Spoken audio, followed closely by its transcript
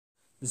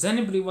Does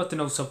anybody want to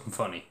know something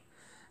funny?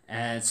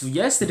 So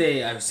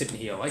yesterday I was sitting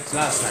here, like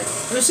last night,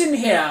 I was sitting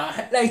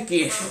here like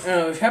this,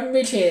 and I was having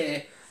my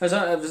tea. I was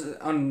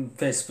on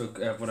Facebook,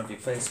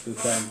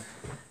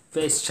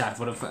 face chat,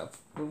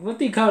 what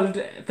do you call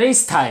it?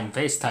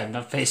 FaceTime,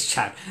 not face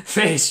chat,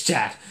 face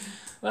chat.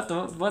 What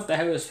the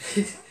hell is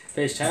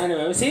face chat?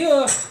 Anyway, I was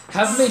here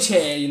having my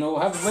tea,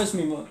 where's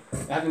my mug?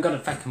 I haven't got a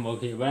fucking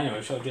mug here, but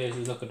anyway, show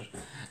Jason, look at it.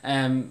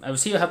 I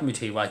was here having my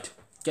tea, right?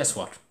 Guess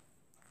what?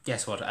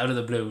 Out of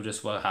the blue,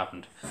 just what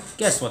happened.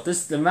 Guess what?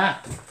 This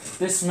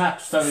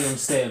map's very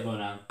unstable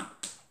now.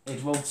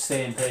 It won't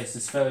stay in place.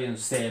 It's very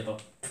unstable.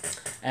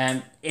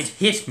 It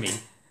hit me,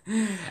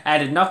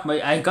 and it knocked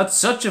my. I got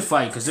such a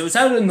fright because it was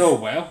out of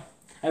nowhere.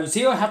 I was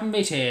here having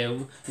my tea,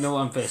 on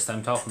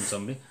FaceTime talking to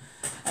somebody,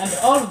 and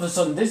all of a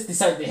sudden this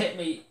decided to hit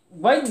me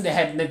right in the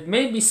head, and it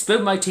made me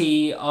spill my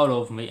tea all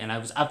over me, and I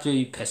was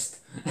absolutely pissed.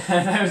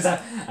 And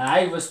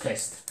I was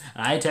pissed.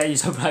 And I tell you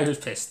something, I was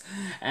pissed.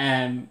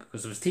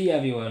 Because there was tea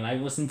everywhere and I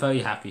wasn't very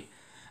happy.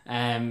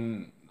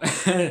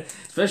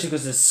 Especially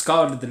because it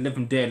scalded the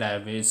living daylight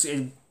out of me.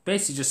 It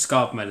basically just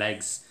scalded my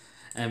legs.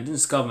 It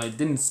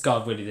didn't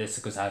scald really this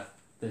because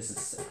this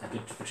is a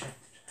bit protected.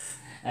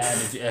 I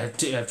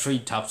had 3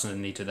 tops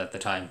underneath it at the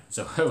time,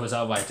 so it was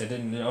alright.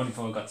 The only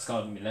thing I got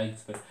scalded in my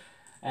legs, but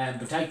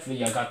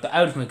thankfully I got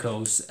out of my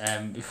clothes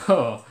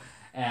before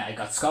I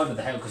got scalded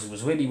the hell because it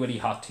was really, really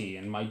hot tea,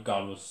 and my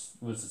God was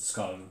it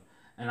scalding.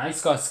 And I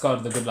got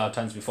scalded a good lot of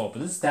times before,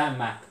 but this damn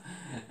map,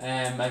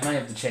 I might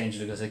have to change it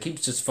because it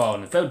keeps just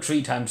falling. It fell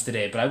 3 times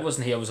today, but I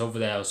wasn't here, I was over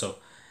there, so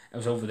I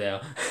was over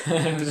there.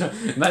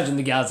 Imagine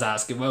the gals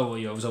asking, where were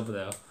you? I was over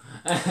there.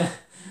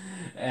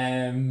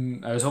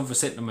 I was home for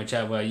sitting on my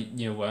chair where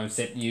I'm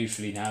sitting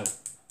usually now.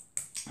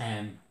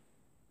 And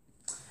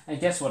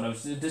guess what?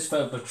 This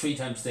fell about 3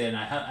 times today,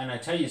 and I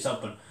tell you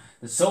something.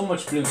 There's so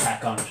much blue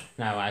tack on it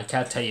now. I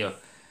can't tell you.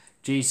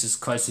 Jesus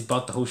Christ! He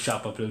bought the whole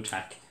shop of blue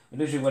tack. I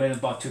literally went in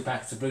and bought 2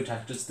 packets of blue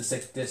tack just to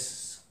stick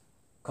this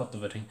cut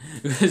of it thing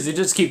because it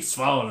just keeps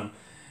falling.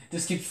 I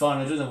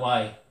don't know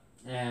why.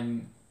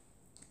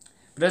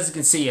 But as you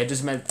can see,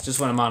 just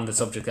when I'm on the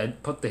subject, I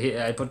put the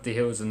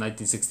hills in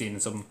 1916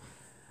 and some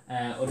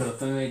other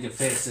familiar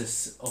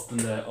faces up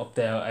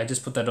there. I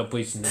just put that up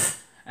recently.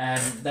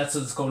 That's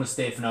what it's going to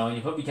stay for now, and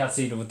you probably can't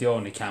see them with the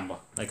only camera.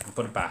 I can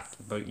put it back,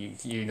 but you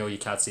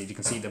can't see it. You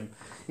can see them.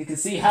 You can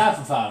see half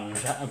of Ireland.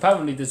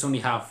 Apparently there's only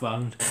half of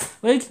Ireland.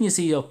 Where can you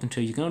see up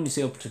into? You can only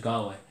see up to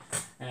Galway.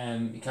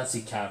 You can't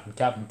see Cavan.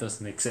 Cavan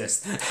doesn't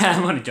exist.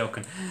 I'm only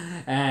joking.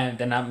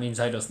 Then that means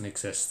I doesn't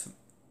exist.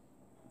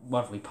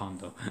 What we pond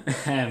though.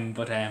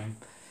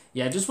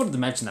 Yeah, I just wanted to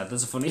mention that.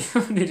 That's a funny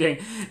thing.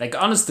 Like,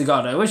 honest to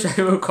God, I wish I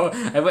would record.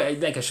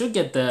 I should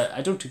get the.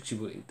 I don't think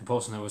the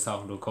person I was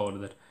talking to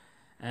recorded it.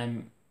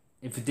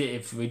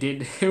 If we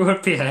did, it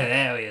would be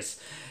hilarious.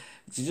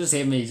 You just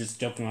hear me just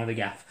jumping around the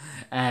gap.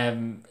 I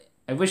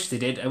wish they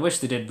did,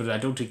 but I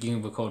don't think you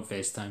can record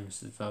FaceTime.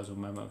 If I was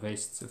on my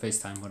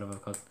FaceTime, whatever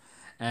it's called.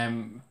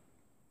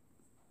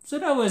 So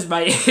that was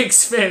my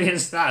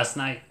experience last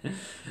night.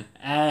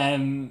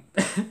 I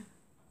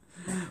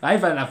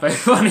found that very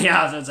funny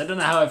afterwards. I don't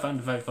know how I found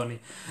it very funny.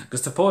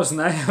 Because the person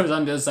I was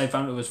on the other side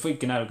found it was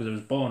freaking out because it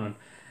was boning.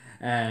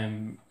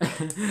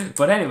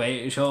 But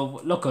anyway,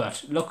 so look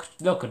at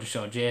the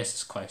show,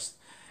 Jesus Christ.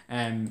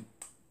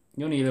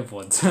 You only live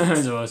once, I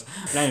suppose.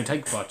 But anyway,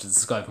 thank you for watching,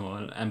 subscribe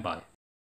and bye.